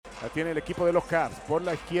La tiene el equipo de los Cavs. Por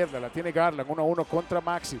la izquierda la tiene Garland. 1-1 contra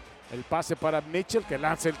Maxi. El pase para Mitchell que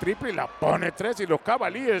lanza el triple y la pone 3. Y los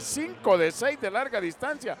Cavaliers 5 de 6 de larga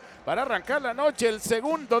distancia para arrancar la noche. El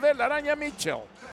segundo de la araña Mitchell.